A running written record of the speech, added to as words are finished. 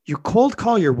You cold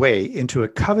call your way into a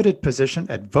coveted position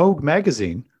at Vogue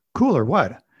magazine. Cool or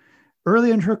what? Early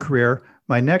in her career,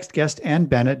 my next guest, Ann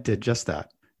Bennett, did just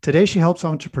that. Today, she helps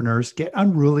entrepreneurs get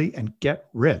unruly and get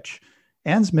rich.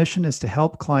 Ann's mission is to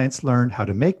help clients learn how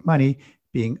to make money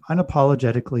being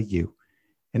unapologetically you.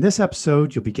 In this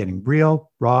episode, you'll be getting real,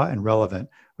 raw, and relevant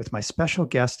with my special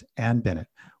guest, Ann Bennett.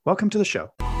 Welcome to the show.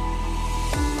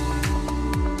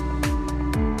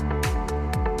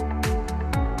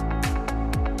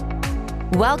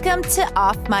 Welcome to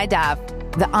Off My Duff,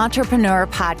 the Entrepreneur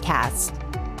Podcast.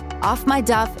 Off My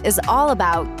Duff is all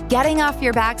about getting off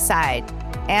your backside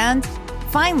and,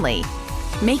 finally,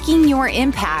 making your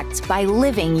impact by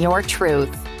living your truth.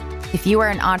 If you are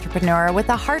an entrepreneur with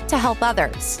a heart to help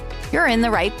others, you're in the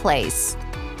right place.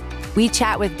 We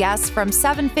chat with guests from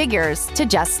seven figures to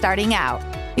just starting out,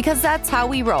 because that's how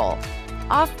we roll.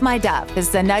 Off My Duff is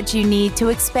the nudge you need to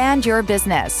expand your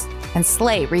business and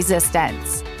slay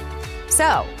resistance.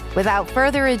 So, without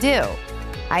further ado,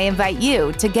 I invite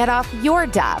you to get off your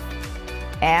duff.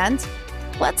 And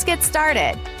let's get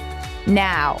started.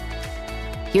 Now,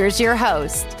 here's your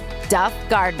host, Duff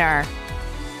Gardner.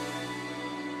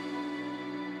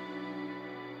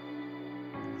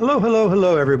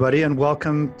 Hello, everybody, and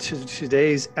welcome to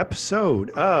today's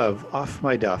episode of Off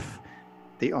My Duff,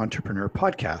 the Entrepreneur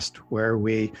Podcast, where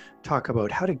we talk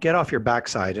about how to get off your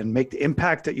backside and make the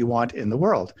impact that you want in the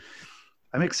world.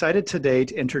 I'm excited today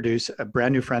to introduce a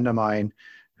brand new friend of mine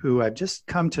who I've just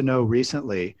come to know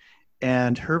recently,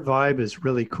 and her vibe is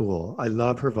really cool. I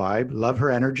love her vibe, love her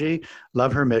energy,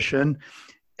 love her mission,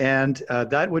 and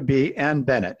that would be Ann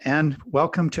Bennett. Ann,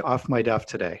 welcome to Off My Duff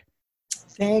today.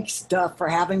 Thanks, Duff, for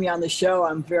having me on the show.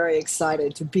 I'm very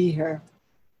excited to be here.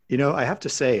 You know, I have to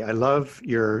say, I love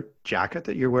your jacket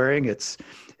that you're wearing. It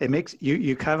makes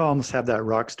you kind of almost have that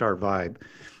rock star vibe,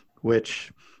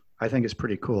 which I think is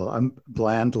pretty cool. I'm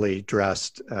blandly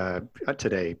dressed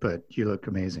today, but you look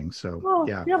amazing. So, well,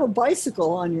 yeah. You have a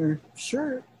bicycle on your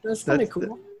shirt. That's kind of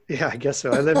cool. Yeah, I guess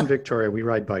so. I live in Victoria. We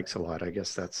ride bikes a lot. I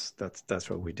guess that's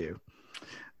what we do.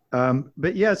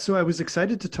 But yeah, so I was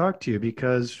excited to talk to you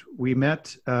because we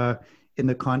met in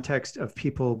the context of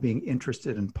people being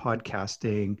interested in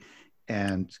podcasting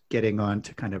and getting on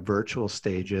to kind of virtual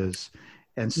stages.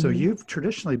 And so you've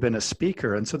traditionally been a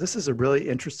speaker. And so this is a really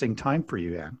interesting time for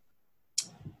you, Ann.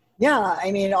 Yeah,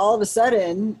 I mean, all of a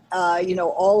sudden,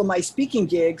 all of my speaking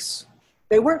gigs,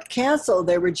 they weren't canceled.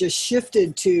 They were just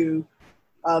shifted to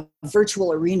a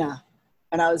virtual arena.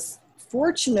 And I was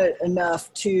fortunate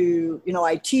enough to,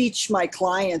 I teach my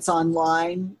clients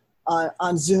online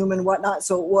on Zoom and whatnot.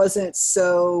 So it wasn't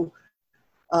so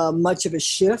much of a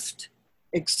shift,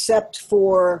 except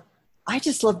for I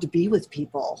just love to be with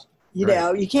people. You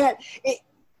know, you can't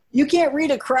read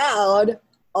a crowd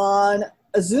on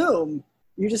a Zoom.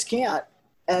 You just can't.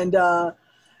 And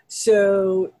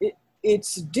so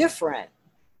it's different.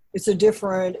 It's a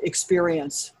different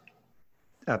experience.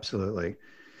 Absolutely.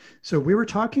 So we were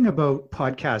talking about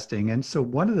podcasting. And so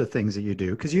one of the things that you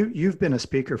do, because you've been a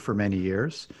speaker for many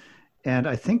years. And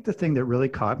I think the thing that really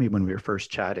caught me when we were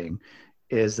first chatting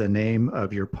is the name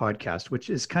of your podcast, which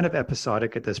is kind of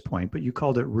episodic at this point, but you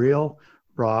called it Real,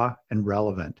 Raw, and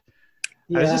Relevant.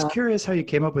 Yeah. I was just curious how you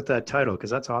came up with that title,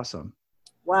 because that's awesome.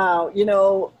 Wow.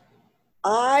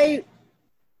 I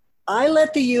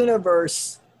let the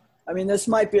universe, I mean, this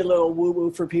might be a little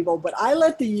woo-woo for people, but I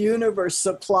let the universe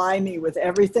supply me with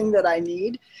everything that I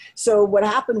need. So what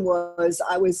happened was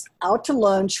I was out to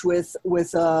lunch with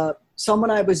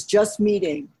someone I was just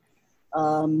meeting,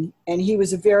 and he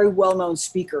was a very well-known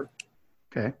speaker.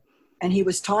 Okay. And he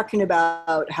was talking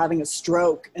about having a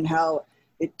stroke and how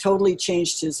it totally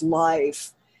changed his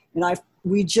life. And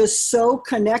we just so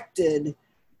connected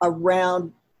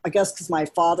around, I guess, because my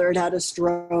father had a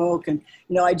stroke, and,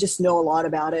 I just know a lot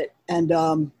about it.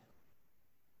 And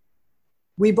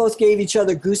we both gave each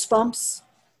other goosebumps.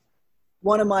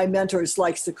 One of my mentors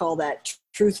likes to call that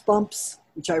truth bumps,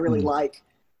 which I really like.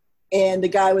 And the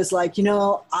guy was like,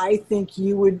 I think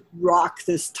you would rock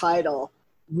this title,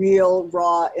 Real,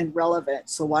 Raw, and Relevant.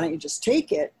 So why don't you just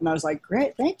take it? And I was like,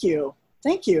 great, thank you.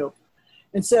 Thank you.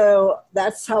 And so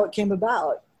that's how it came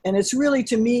about. And it's really,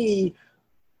 to me,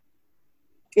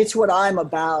 it's what I'm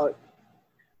about.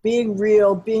 Being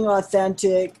real, being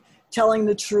authentic, telling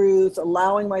the truth,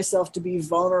 allowing myself to be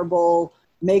vulnerable,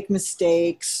 make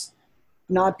mistakes,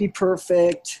 not be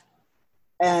perfect,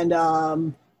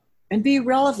 and be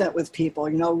relevant with people,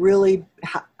 really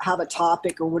have a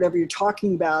topic or whatever you're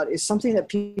talking about is something that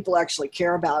people actually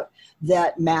care about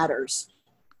that matters.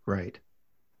 Right.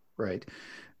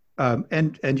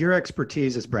 And your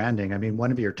expertise is branding. I mean,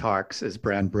 one of your talks is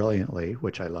Brand Brilliantly,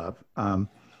 which I love.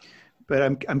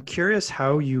 But I'm curious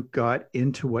how you got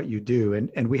into what you do.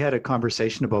 And we had a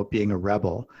conversation about being a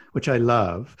rebel, which I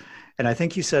love. And I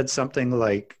think you said something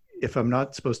like, if I'm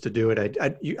not supposed to do it,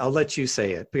 I'll let you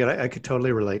say it, because I could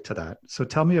totally relate to that. So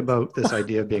tell me about this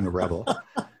idea of being a rebel.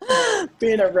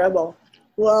 Being a rebel.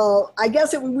 Well, I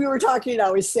guess we were talking,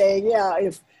 I was saying, yeah,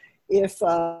 if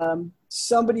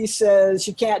somebody says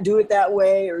you can't do it that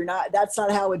way or not, that's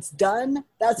not how it's done,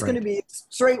 that's going to be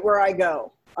straight where I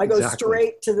go. I go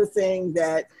straight to the thing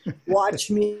that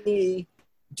watch me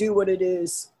do what it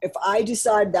is. If I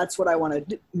decide that's what I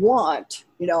want,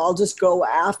 I'll just go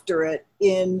after it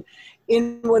in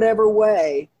whatever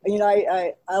way.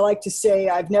 I like to say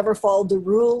I've never followed the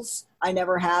rules. I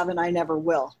never have, and I never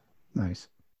will. Nice.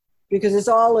 Because it's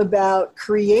all about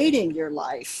creating your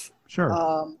life. Sure.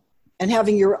 And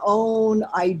having your own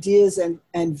ideas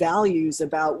and values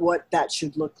about what that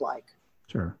should look like.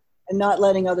 Sure. And not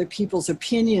letting other people's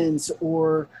opinions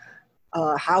or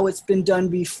how it's been done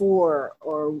before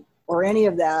or any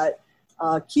of that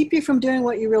keep you from doing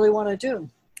what you really want to do.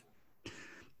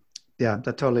 Yeah,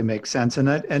 that totally makes sense. And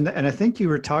I think you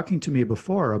were talking to me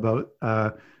before about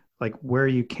like where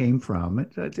you came from.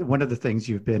 One of the things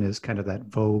you've been is kind of that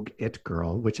Vogue it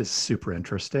girl, which is super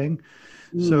interesting.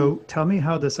 So tell me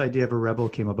how this idea of a rebel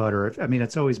came about, or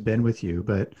it's always been with you,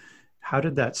 but how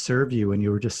did that serve you when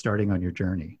you were just starting on your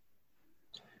journey?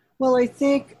 Well, I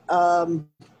think I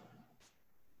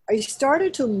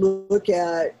started to look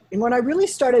at, and when I really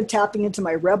started tapping into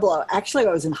my rebel, actually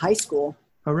I was in high school.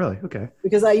 Oh, really? Okay.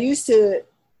 Because I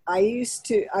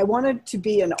wanted to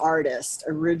be an artist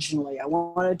originally. I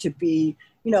wanted to be,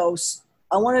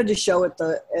 I wanted to show at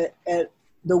the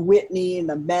Whitney and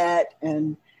the Met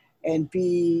and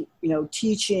be,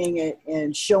 teaching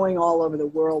and showing all over the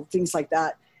world, things like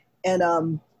that.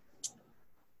 And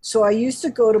so I used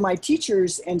to go to my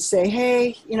teachers and say,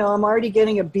 hey, I'm already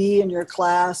getting a B in your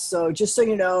class. So just so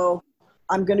you know,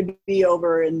 I'm going to be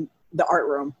over in the art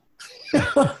room.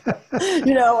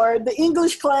 Or the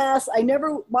English class.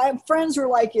 My friends were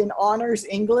like in honors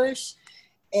English,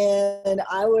 and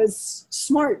I was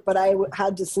smart, but I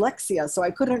had dyslexia, so I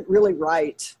couldn't really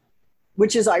write,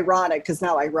 which is ironic because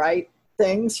now I write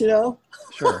things, Sure.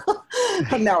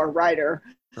 I'm now a writer.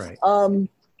 Right.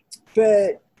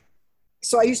 But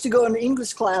so I used to go in the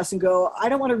English class and go, I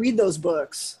don't want to read those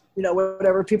books,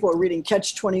 whatever people are reading,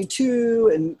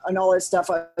 Catch-22 and all that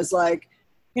stuff. I was like,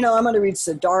 I'm going to read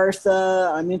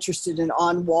Siddhartha. I'm interested in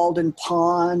On Walden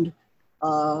Pond.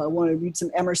 I want to read some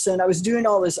Emerson. I was doing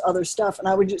all this other stuff, and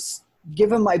I would just give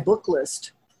them my book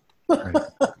list.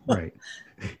 Right.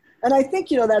 And I think,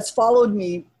 that's followed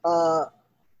me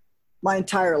my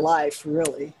entire life,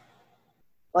 really.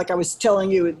 Like I was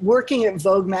telling you, working at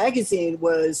Vogue magazine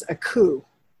was a coup,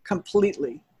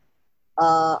 completely.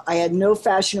 I had no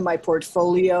fashion in my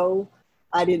portfolio.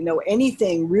 I didn't know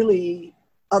anything really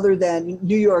other than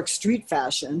New York street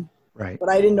fashion. Right. But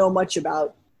I didn't know much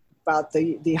about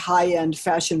the high-end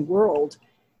fashion world.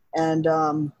 And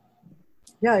I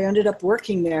ended up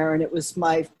working there, and it was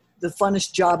the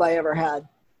funnest job I ever had.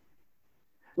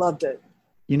 Loved it.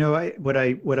 What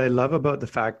I love about the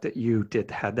fact that you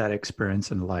had that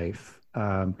experience in life,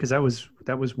 because that was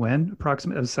when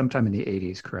approximately, it was sometime in the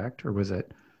 80s, correct? Or was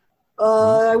it?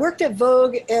 I worked at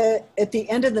Vogue at the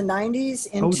end of the 90s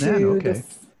into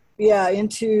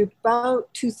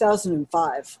about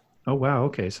 2005. Oh, wow.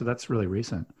 Okay. So that's really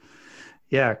recent.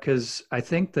 Yeah. Cause I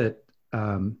think that,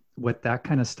 what that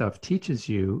kind of stuff teaches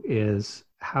you is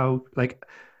how,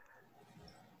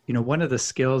 one of the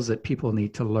skills that people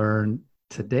need to learn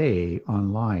today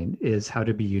online is how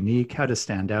to be unique, how to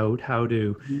stand out, how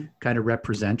to kind of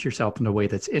represent yourself in a way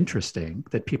that's interesting,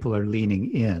 that people are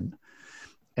leaning in.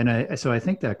 And so I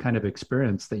think that kind of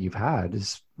experience that you've had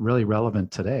is really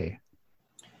relevant today.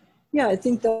 Yeah, I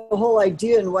think the whole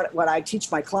idea, and what I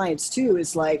teach my clients too,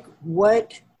 is like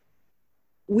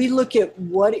we look at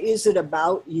what is it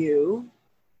about you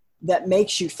that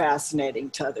makes you fascinating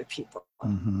to other people.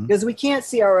 Mm-hmm. Because we can't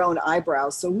see our own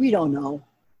eyebrows, so we don't know.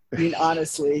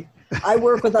 Honestly, I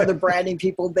work with other branding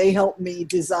people. They help me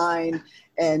design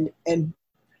and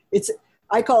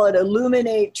I call it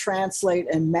illuminate, translate,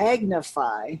 and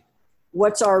magnify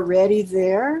what's already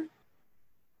there.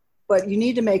 But you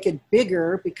need to make it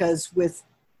bigger because with,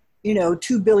 2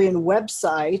 billion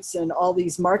websites and all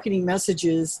these marketing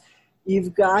messages,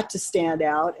 you've got to stand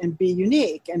out and be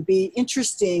unique and be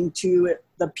interesting to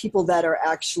the people that are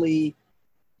actually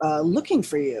looking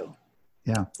for you.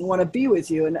 Yeah. Want to be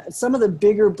with you. And some of the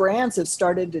bigger brands have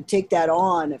started to take that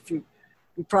on. If you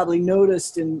probably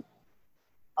noticed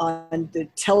on the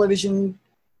television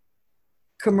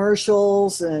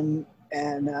commercials and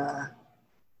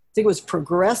think it was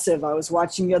Progressive I was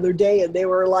watching the other day, and they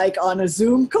were like on a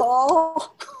Zoom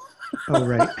call. Oh,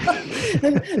 right.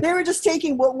 And they were just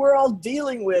taking what we're all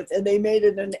dealing with, and they made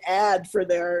it an ad for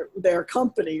their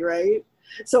company, right?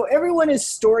 So everyone is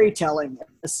storytelling,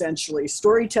 essentially.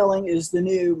 Storytelling is the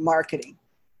new marketing.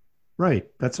 Right.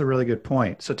 That's a really good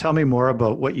point. So tell me more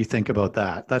about what you think about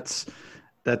that. That's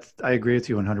I agree with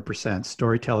you 100%.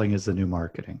 Storytelling is the new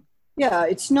marketing. Yeah,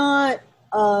 it's not,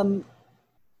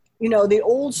 the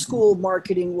old school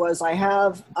marketing was I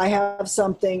have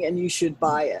something and you should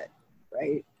buy it,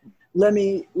 right? Let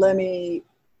me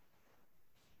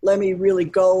really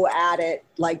go at it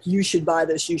like you should buy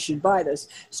this, you should buy this.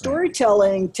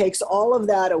 Storytelling takes all of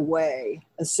that away,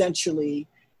 essentially,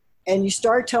 and you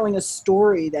start telling a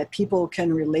story that people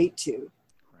can relate to.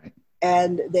 Right.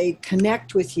 And they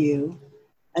connect with you.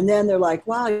 And then they're like,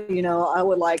 wow, I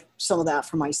would like some of that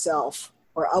for myself.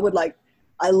 Or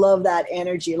I love that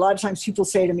energy. A lot of times people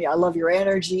say to me, I love your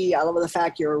energy. I love the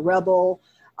fact you're a rebel.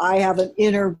 I have an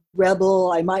inner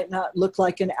rebel. I might not look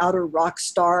like an outer rock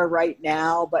star right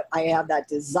now, but I have that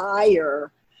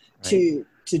desire to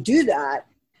do that.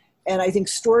 And I think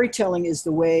storytelling is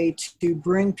the way to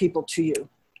bring people to you.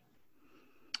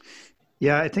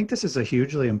 Yeah, I think this is a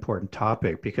hugely important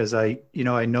topic because I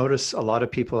notice a lot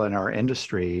of people in our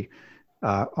industry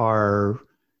are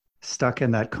stuck in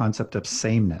that concept of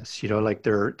sameness. Like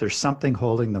there's something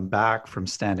holding them back from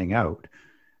standing out.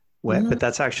 But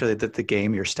that's actually the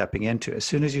game you're stepping into. As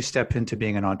soon as you step into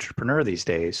being an entrepreneur these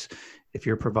days, if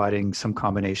you're providing some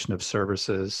combination of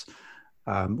services,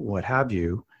 what have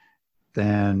you,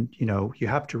 then you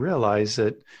have to realize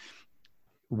that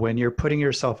when you're putting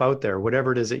yourself out there,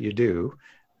 whatever it is that you do,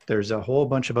 there's a whole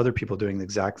bunch of other people doing the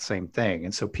exact same thing.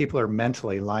 And so people are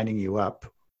mentally lining you up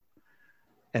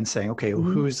and saying, okay,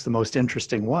 who's the most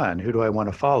interesting one? Who do I want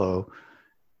to follow?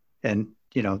 And,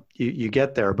 you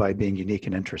get there by being unique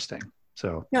and interesting.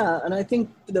 So, yeah. And I think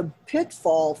the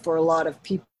pitfall for a lot of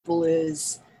people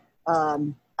is,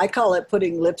 I call it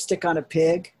putting lipstick on a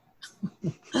pig.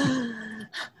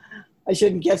 I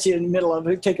shouldn't get you in the middle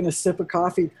of taking a sip of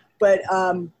coffee. But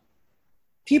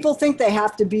people think they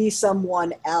have to be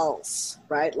someone else,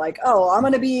 right? Like, oh, I'm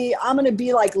gonna be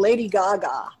like Lady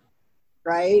Gaga,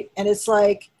 right? And it's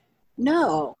like,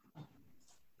 no.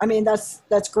 I mean, that's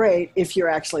great if you're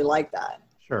actually like that.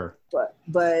 Sure.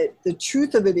 But the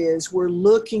truth of it is, we're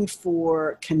looking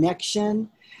for connection,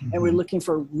 and we're looking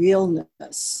for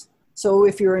realness. So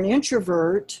if you're an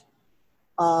introvert,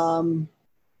 I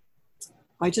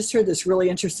just heard this really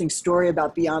interesting story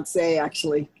about Beyonce,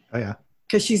 actually. Oh, yeah.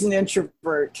 Because she's an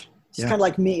introvert. She's kind of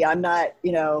like me. I'm not,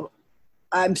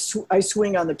 I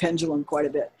swing on the pendulum quite a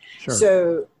bit. Sure.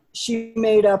 So she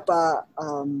made up a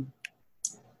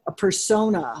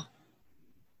persona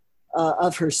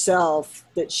of herself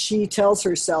that she tells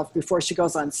herself before she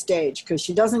goes on stage, because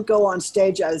she doesn't go on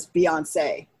stage as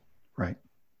Beyonce. Right.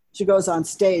 She goes on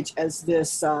stage as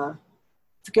this,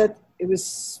 it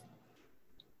was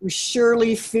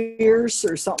Shirley Fierce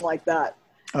or something like that.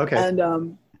 Okay.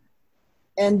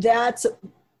 And that's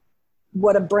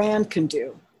what a brand can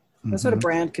do. That's what a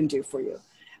brand can do for you.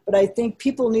 But I think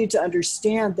people need to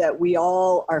understand that we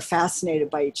all are fascinated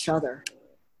by each other.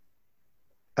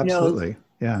 Absolutely.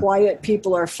 Yeah. Quiet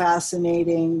people are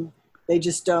fascinating. They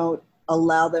just don't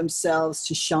allow themselves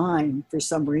to shine for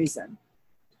some reason,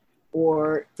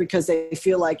 or because they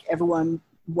feel like everyone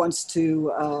wants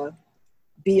to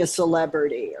be a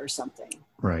celebrity or something.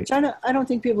 Right. Which I don't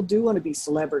think people do want to be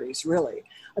celebrities, really.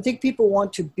 I think people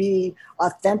want to be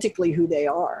authentically who they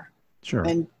are. Sure.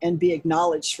 And be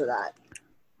acknowledged for that.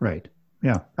 Right.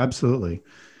 Yeah, absolutely.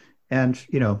 And,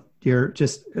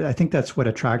 I think that's what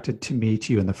attracted me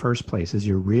to you in the first place, is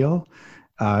you're real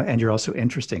and you're also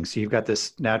interesting. So you've got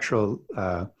this natural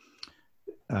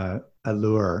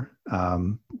allure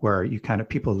where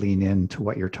people lean into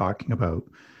what you're talking about.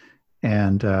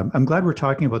 And I'm glad we're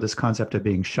talking about this concept of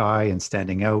being shy and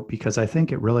standing out, because I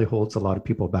think it really holds a lot of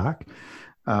people back.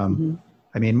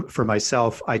 I mean, for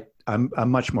myself, I'm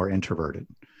much more introverted.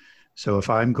 So if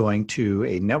I'm going to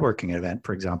a networking event,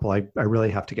 for example, I really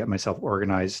have to get myself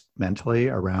organized mentally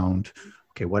around,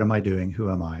 okay, what am I doing? Who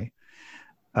am I?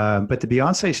 But the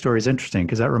Beyonce story is interesting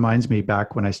because that reminds me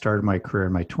back when I started my career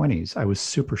in my 20s, I was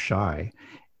super shy,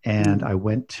 and I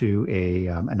went to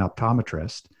an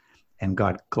optometrist and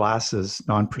got glasses,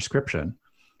 non-prescription.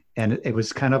 And it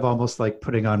was kind of almost like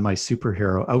putting on my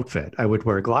superhero outfit. I would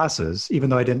wear glasses, even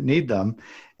though I didn't need them.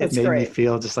 It made me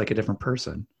feel just like a different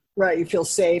person. Right. You feel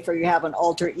safe, or you have an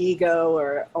alter ego,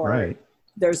 or right.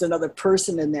 There's another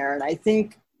person in there. And I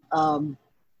think,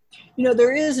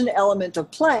 there is an element of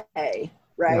play,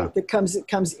 right? Yeah. That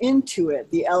comes into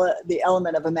it, the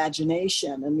element of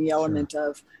imagination and the element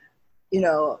of,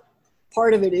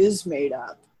 part of it is made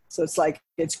up. So it's like,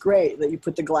 it's great that you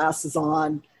put the glasses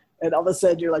on and all of a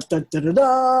sudden you're like, da, da, da,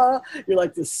 da, you're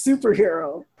like this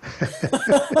superhero.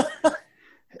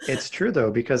 It's true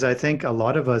though, because I think a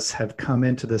lot of us have come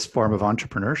into this form of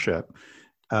entrepreneurship,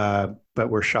 but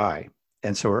we're shy.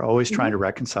 And so we're always trying to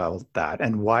reconcile that.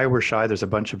 And why we're shy, there's a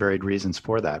bunch of varied reasons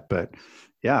for that. But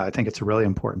yeah, I think it's a really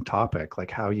important topic,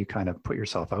 like how you kind of put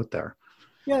yourself out there.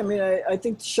 Yeah, I mean, I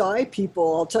think shy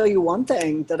people, I'll tell you one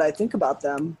thing that I think about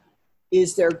them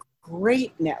is they're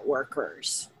great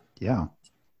networkers. Yeah.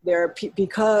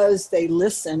 Because they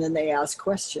listen and they ask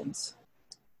questions.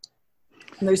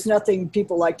 And there's nothing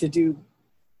people like to do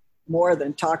more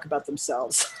than talk about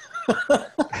themselves.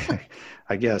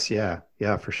 I guess, yeah,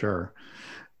 for sure.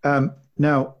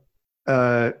 Now,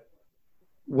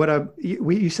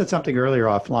 you said something earlier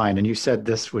offline, and you said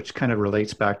this, which kind of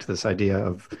relates back to this idea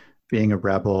of being a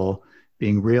rebel,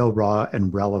 being real, raw,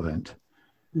 and relevant,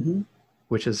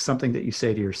 which is something that you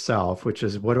say to yourself, which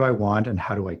is, what do I want and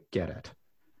how do I get it?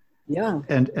 Yeah.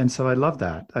 And so I love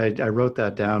that. I wrote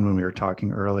that down when we were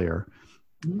talking earlier.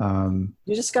 You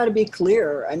just got to be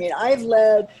clear. I mean, I've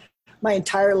led my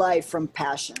entire life from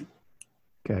passion.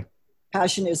 Okay.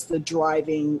 Passion is the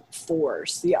driving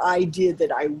force. The idea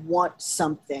that I want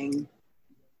something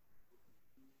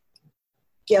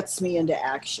gets me into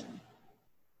action.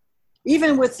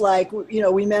 Even with like,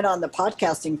 we met on the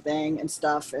podcasting thing and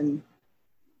stuff, and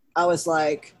I was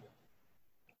like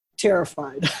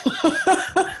terrified.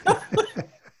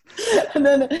 And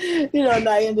then, and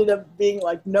I ended up being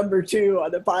like number 2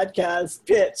 on the podcast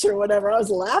pitch or whatever. I was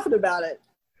laughing about it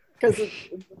because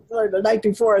the night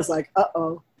before I was like,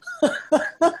 uh-oh,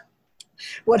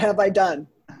 what have I done?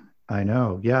 I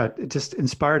know. Yeah. Just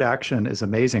inspired action is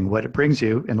amazing. What it brings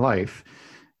you in life.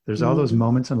 There's all those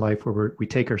moments in life where we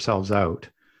take ourselves out,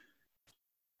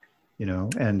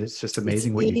 and it's just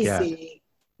amazing what you get.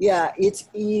 Yeah, it's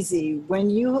easy. When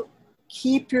you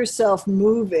keep yourself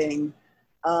moving,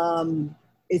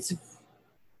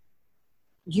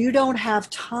 you don't have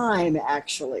time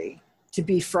actually to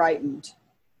be frightened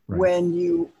when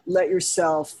you let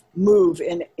yourself move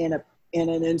in an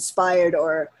inspired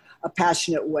or a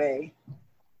passionate way.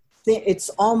 It's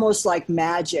almost like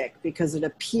magic because it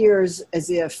appears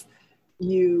as if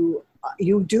you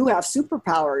do have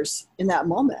superpowers in that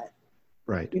moment.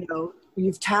 Right.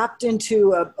 You've tapped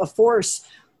into a force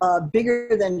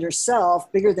bigger than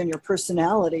yourself, bigger than your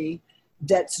personality,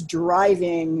 that's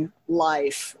driving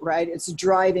life, right? It's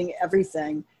driving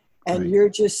everything. And you're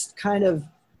just kind of,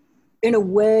 in a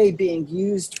way, being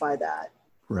used by that.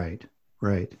 Right.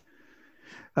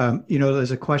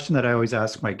 There's a question that I always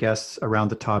ask my guests around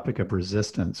the topic of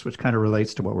resistance, which kind of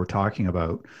relates to what we're talking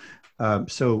about.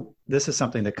 So this is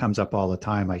something that comes up all the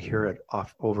time. I hear it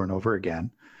over and over again.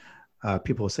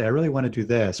 People will say, I really want to do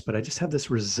this, but I just have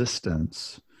this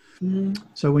resistance.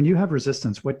 So when you have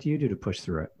resistance, what do you do to push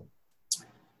through it?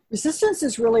 Resistance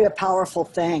is really a powerful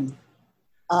thing.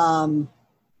 I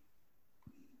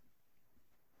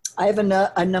have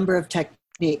a number of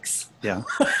techniques. Yeah.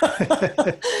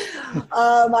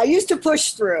 I used to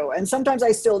push through, and sometimes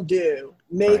I still do,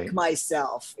 make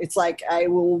myself. It's like I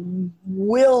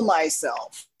will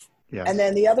myself. Yes. And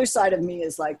then the other side of me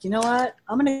is like, you know what?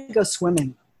 I'm going to go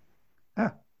swimming.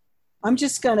 I'm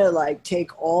just going to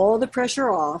take all the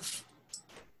pressure off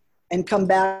and come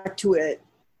back to it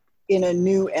in a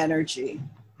new energy.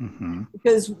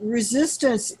 Because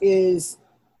resistance is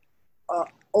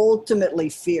ultimately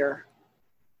fear.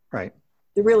 Right.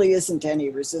 There really isn't any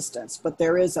resistance, but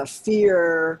there is a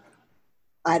fear.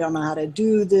 I don't know how to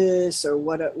do this, or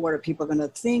what are people going to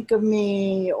think of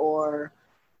me, or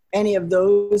any of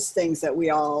those things that we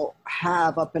all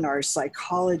have up in our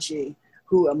psychology.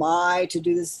 Who am I to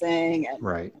do this thing? And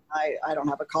I don't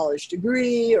have a college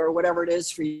degree, or whatever it is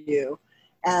for you.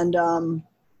 And,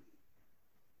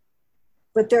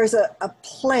 but there's a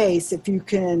place, if you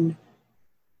can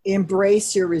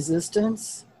embrace your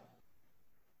resistance,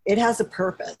 it has a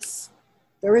purpose.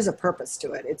 There is a purpose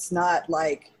to it. It's not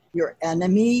like your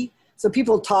enemy. So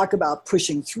people talk about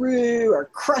pushing through or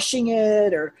crushing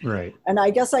it, and I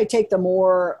guess I take the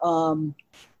more,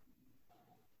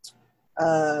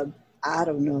 I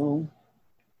don't know,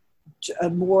 a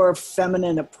more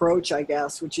feminine approach, I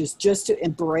guess, which is just to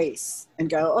embrace and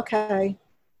go, okay,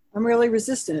 I'm really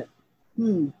resistant.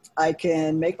 I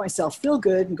can make myself feel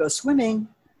good and go swimming,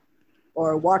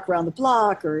 or walk around the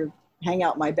block, or hang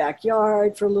out in my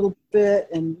backyard for a little bit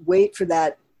and wait for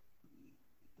that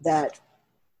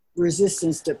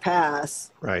resistance to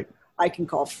pass. Right. I can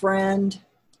call a friend.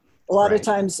 A lot of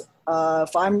times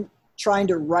if I'm trying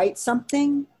to write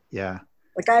something, Yeah.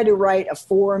 like I had to write a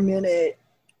 4-minute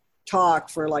talk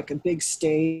for like a big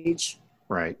stage.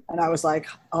 Right. And I was like,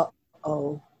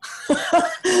 oh,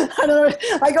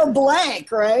 I go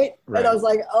blank, right? And I was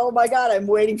like, oh my God, I'm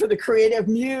waiting for the creative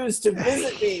muse to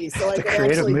visit me. So I The could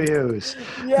creative actually, muse.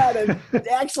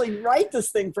 to actually write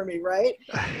this thing for me, right?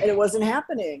 And it wasn't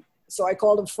happening. So I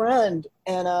called a friend,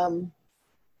 and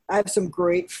I have some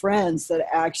great friends that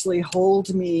actually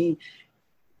hold me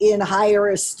in higher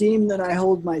esteem than I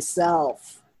hold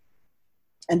myself.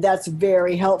 And that's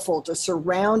very helpful, to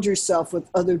surround yourself with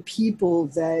other people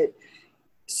that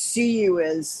see you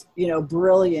as, you know,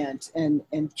 brilliant and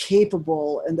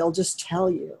capable, and they'll just tell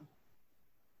you,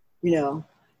 you know.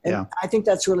 And I think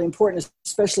that's really important,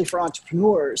 especially for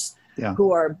entrepreneurs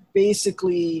who are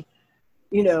basically,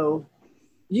 you know,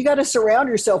 you got to surround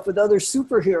yourself with other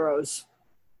superheroes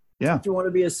if you want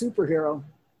to be a superhero.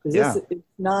 Because it's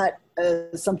not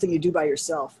something you do by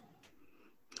yourself.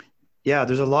 Yeah,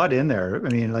 there's a lot in there. I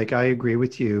mean, like, I agree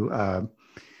with you.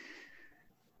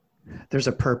 There's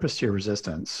a purpose to your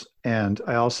resistance. And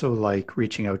I also like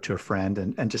reaching out to a friend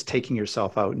and just taking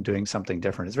yourself out and doing something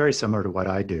different. It's very similar to what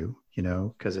I do, you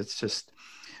know, because it's just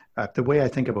the way I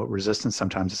think about resistance.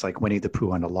 Sometimes it's like Winnie the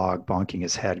Pooh on a log, bonking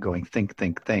his head, going, think,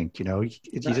 think, think, you know,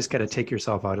 you just got to take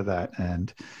yourself out of that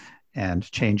and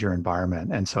change your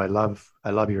environment. And so I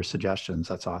love your suggestions.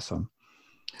 That's awesome.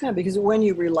 Yeah, because when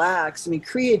you relax, I mean,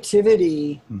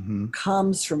 creativity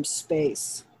comes from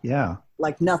space. Yeah.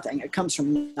 Like nothing. It comes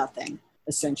from nothing,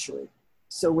 essentially.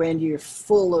 So when you're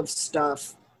full of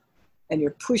stuff and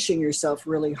you're pushing yourself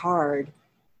really hard,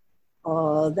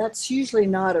 that's usually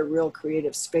not a real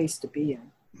creative space to be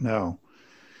in. No.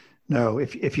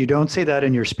 If you don't say that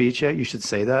in your speech yet, you should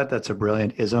say that. That's a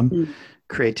brilliant ism.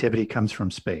 Creativity comes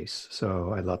from space.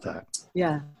 So I love that.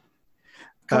 Yeah.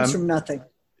 Comes from nothing.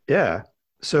 Yeah.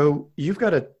 So you've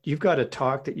got a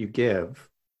talk that you give,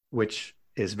 which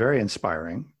is very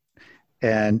inspiring,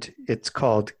 and it's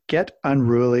called Get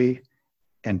Unruly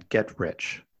and Get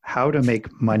Rich: How to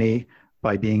Make Money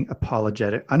by Being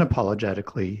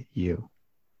Unapologetically You.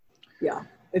 Yeah.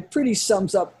 It pretty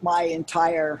sums up my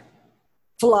entire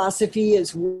philosophy,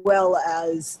 as well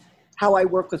as how I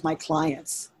work with my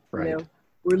clients. Right. You know,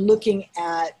 we're looking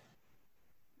at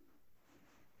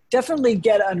definitely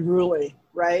get unruly,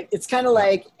 right? It's kind of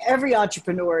like every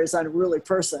entrepreneur is an unruly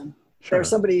person. Sure. There's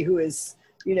somebody who is,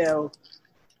 you know,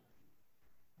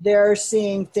 they're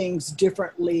seeing things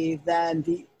differently than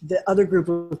the other group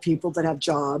of people that have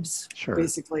jobs,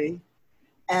 basically.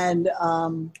 And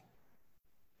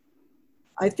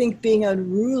I think being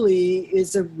unruly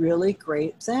is a really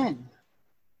great thing.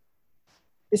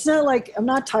 It's not like, I'm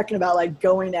not talking about like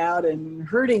going out and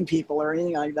hurting people or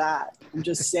anything like that. I'm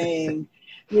just saying,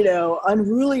 you know,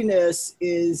 unruliness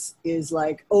is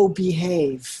like, oh,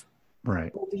 behave.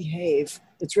 Right. Oh, behave.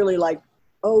 It's really like,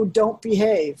 oh, don't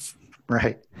behave.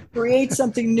 Right. Create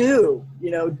something new,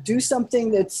 you know, do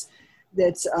something that's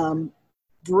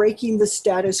breaking the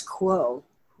status quo.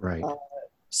 Right.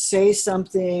 Say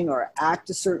something or act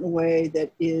a certain way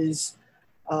that is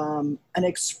an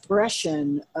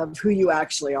expression of who you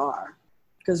actually are.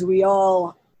 Because we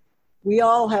all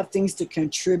have things to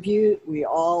contribute. We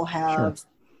all have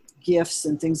gifts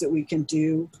and things that we can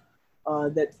do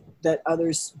that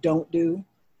others don't do.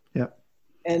 Yep.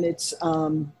 And it's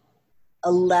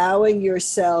allowing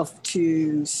yourself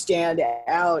to stand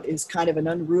out is kind of an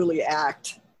unruly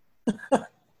act.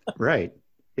 Right.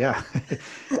 Yeah.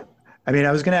 I mean,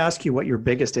 I was going to ask you what your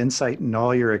biggest insight in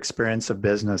all your experience of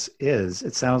business is.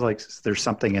 It sounds like there's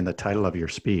something in the title of your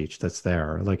speech that's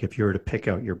there. Like if you were to pick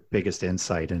out your biggest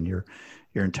insight in your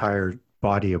entire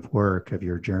body of work of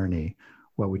your journey,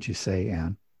 what would you say,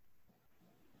 Anne?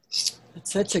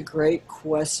 That's such a great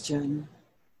question.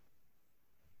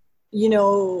 You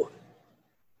know,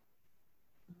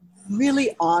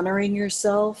 really honoring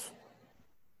yourself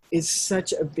is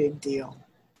such a big deal.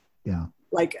 Yeah.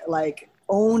 Like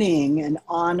owning and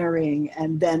honoring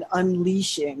and then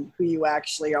unleashing who you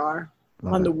actually are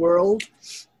on the world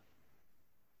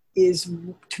is,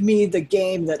 to me, the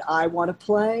game that I want to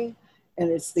play. And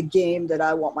it's the game that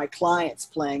I want my clients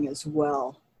playing as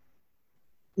well.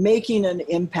 Making an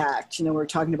impact, you know, we're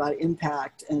talking about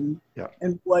impact and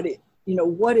what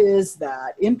is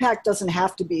that? Impact doesn't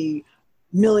have to be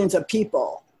millions of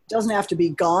people. It doesn't have to be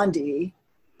Gandhi,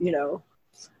 you know.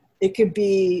 It could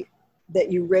be that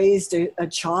you raised a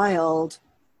child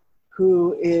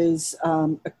who is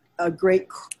a great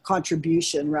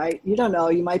contribution, right? You don't know.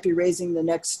 You might be raising the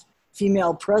next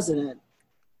female president.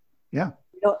 Yeah.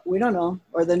 We don't know.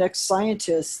 Or the next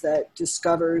scientist that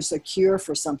discovers a cure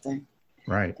for something.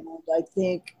 Right. And I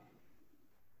think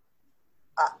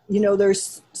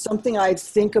There's something I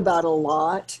think about a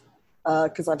lot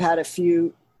because I've had a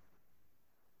few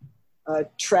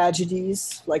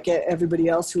tragedies like everybody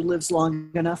else who lives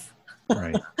long enough.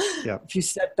 Right. Yeah. A few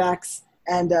setbacks.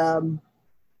 And,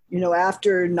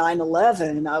 after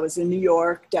 9/11, I was in New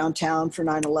York downtown for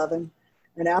 9/11.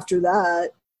 And after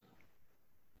that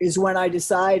is when I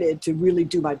decided to really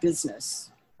do my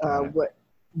business,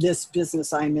 this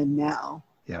business I'm in now.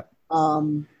 Yeah.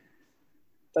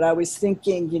 But I was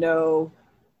thinking,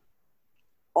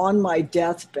 on my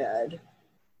deathbed,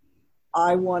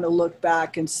 I want to look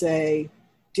back and say,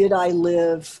 did I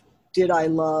live, did I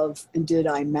love, and did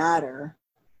I matter,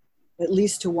 at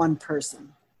least to one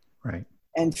person? Right.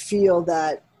 And feel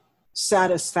that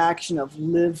satisfaction of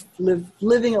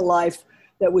living a life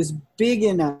that was big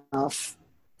enough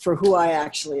for who I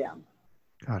actually am.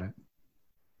 Got it.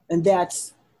 And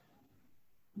that's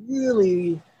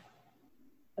really,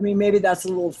 maybe that's a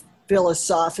little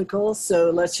philosophical,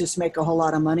 so let's just make a whole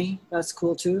lot of money. That's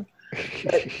cool too.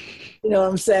 But you know what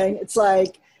I'm saying? It's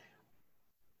like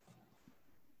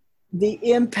the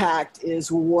impact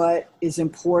is what is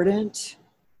important,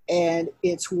 and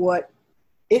it's what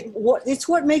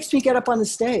makes me get up on the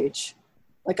stage.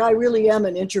 Like, I really am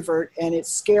an introvert, and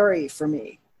it's scary for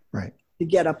me to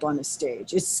get up on the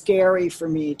stage. It's scary for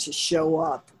me to show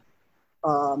up.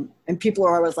 And people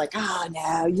are always like, oh,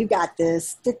 no, you got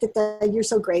this. Da, da, da, you're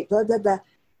so great. Blah, blah, blah.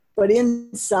 But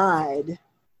inside,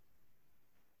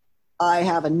 I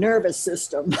have a nervous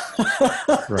system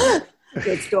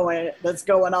that's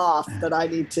going off that I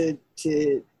need to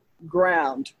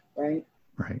ground, right?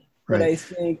 Right. But I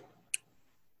think,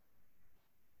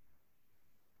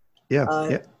 Yeah.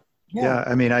 I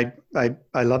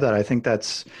love that. I think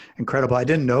that's incredible. I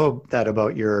didn't know that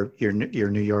about your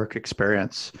New York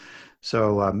experience.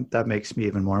 So that makes me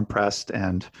even more impressed.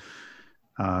 And,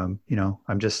 I'm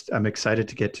excited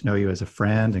to get to know you as a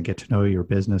friend and get to know your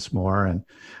business more. And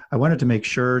I wanted to make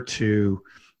sure to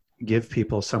give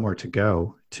people somewhere to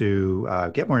go to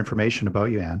get more information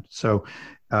about you, Anne. So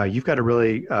you've got a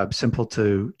really simple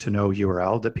to know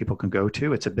URL that people can go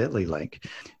to. It's a bit.ly link.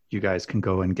 You guys can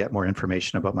go and get more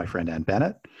information about my friend Anne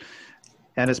Bennett.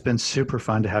 And it's been super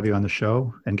fun to have you on the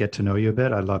show and get to know you a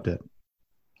bit. I loved it.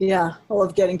 Yeah, I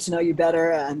love getting to know you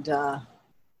better. And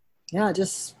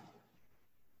just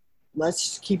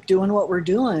let's keep doing what we're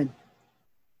doing.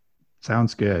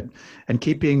 Sounds good. And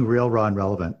keep being real, raw, and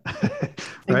relevant.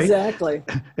 Right? Exactly.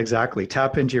 Exactly.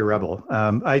 Tap into your rebel.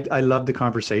 I love the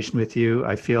conversation with you.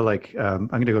 I feel like I'm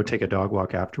going to go take a dog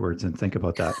walk afterwards and think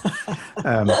about that.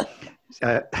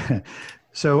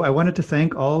 So I wanted to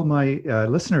thank all my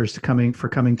listeners for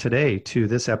coming today to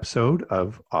this episode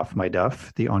of Off My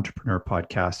Duff, the Entrepreneur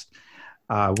Podcast,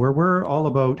 where we're all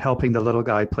about helping the little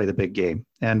guy play the big game.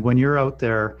 And when you're out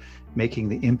there making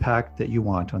the impact that you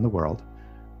want on the world,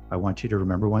 I want you to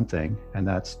remember one thing, and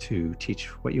that's to teach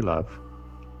what you love,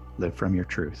 live from your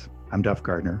truth. I'm Duff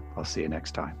Gardner. I'll see you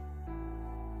next time.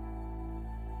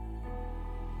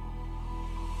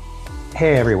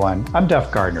 Hey everyone, I'm Duff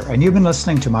Gardner, and you've been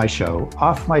listening to my show,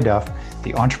 Off My Duff,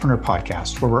 the Entrepreneur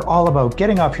Podcast, where we're all about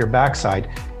getting off your backside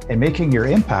and making your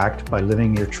impact by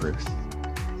living your truth.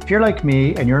 If you're like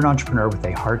me and you're an entrepreneur with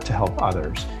a heart to help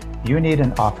others, you need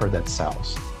an offer that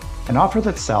sells. An offer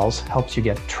that sells helps you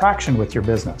get traction with your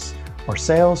business. More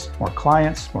sales, more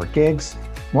clients, more gigs,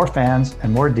 more fans,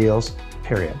 and more deals,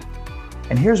 period.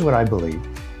 And here's what I believe.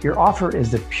 Your offer is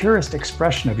the purest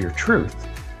expression of your truth.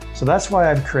 So that's why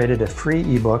I've created a free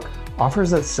ebook,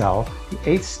 Offers That Sell, the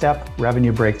 8-step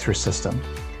revenue breakthrough system.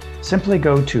 Simply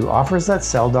go to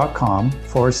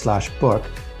offersthatsell.com/book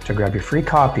to grab your free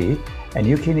copy, and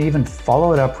you can even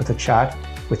follow it up with a chat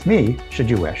with me, should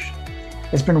you wish.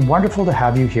 It's been wonderful to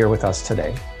have you here with us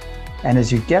today. And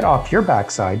as you get off your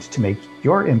backside to make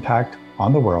your impact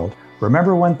on the world,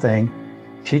 remember one thing: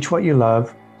 teach what you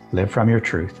love, live from your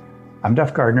truth. I'm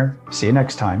Duff Gardner. See you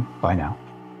next time. Bye now.